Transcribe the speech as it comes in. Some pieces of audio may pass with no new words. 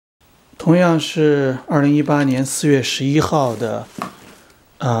同样是2018年4月11号的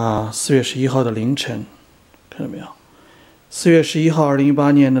4月11号的凌晨，看到没有？4月11号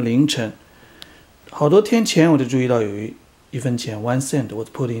2018年的凌晨，好多天前我就注意到有一分钱 1 cent was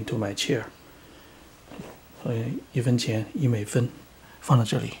put into my chair， 所以1分钱1美分放在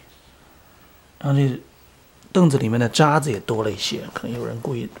这里，然后这凳子里面的渣子也多了一些，可能有人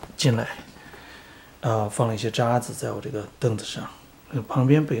故意进来，放了一些渣子在我这个凳子上。旁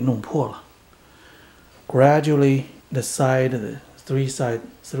边被弄破了。Gradually, the three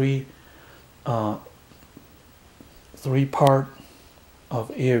parts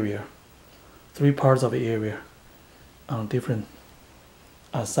of area on different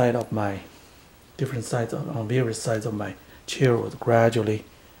sides of my on various sides of my chair was gradually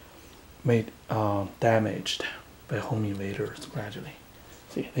made damaged by home invaders. Gradually,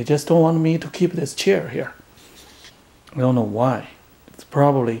 see, they just don't want me to keep this chair here. I don't know why. It's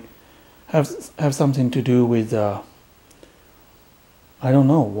probably have something to do with I don't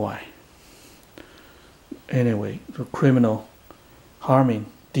know why. Anyway, the criminal harming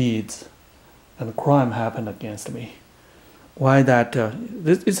deeds and crime happened against me. Why that?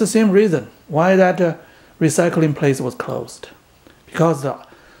 It's the same reason. Why that recycling place was closed? Because the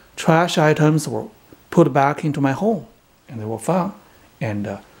trash items were put back into my home, and they were found. And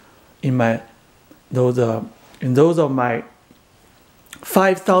in those of my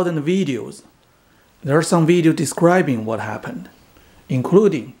 5,000 videos, there are some videos describing what happened,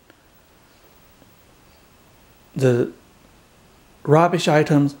 including the rubbish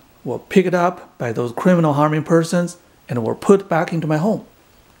items were picked up by those criminal harming persons and were put back into my home.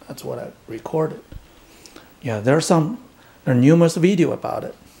 That's what I recorded. Yeah, there are numerous videos about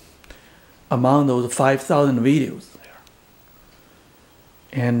it among those 5,000 videos there.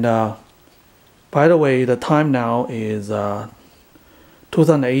 And by the way, the time now is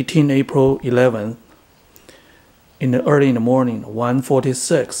 2018 April 11th early in the morning,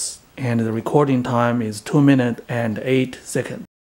 1:46, and the recording time is 2 minutes and 8 seconds.